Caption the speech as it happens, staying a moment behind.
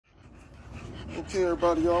Okay,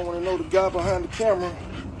 everybody, y'all want to know the guy behind the camera?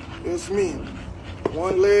 It's me.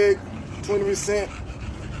 One leg, 20%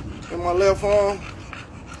 in my left arm.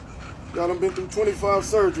 Y'all done been through 25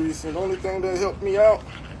 surgeries, and the only thing that helped me out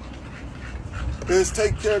is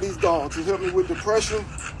take care of these dogs. It helped me with depression.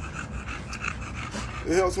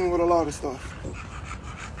 It helps me with a lot of stuff.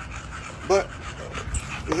 But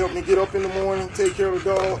it helped me get up in the morning, take care of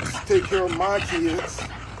the dogs, take care of my kids.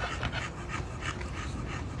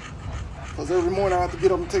 Because every morning I have to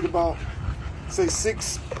get up and take about, say,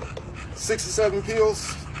 six or seven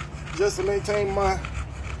pills just to maintain my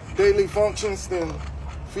daily functions, then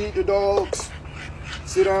feed the dogs,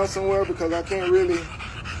 sit down somewhere because I can't really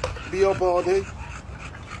be up all day.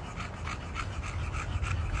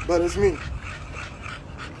 But it's me.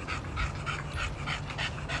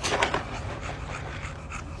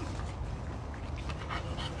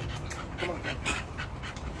 Come on.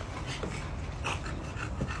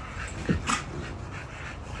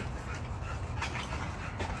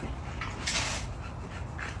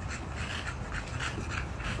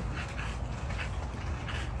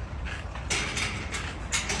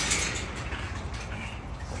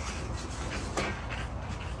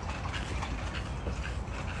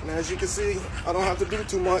 And as you can see, I don't have to do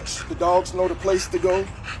too much. The dogs know the place to go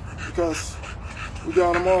because we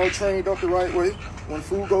got them all trained up the right way. When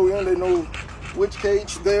food go in, they know which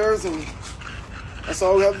cage theirs, and that's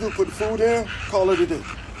all we have to do. Put the food in, call it a day.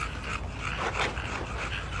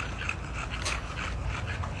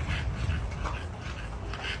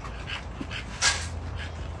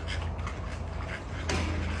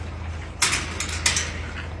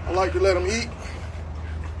 I like to let them eat,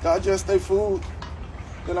 digest their food.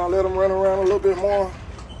 Then I'll let them run around a little bit more,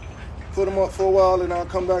 put them up for a while, and I'll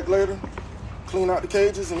come back later, clean out the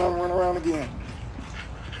cages, and I'll run around again.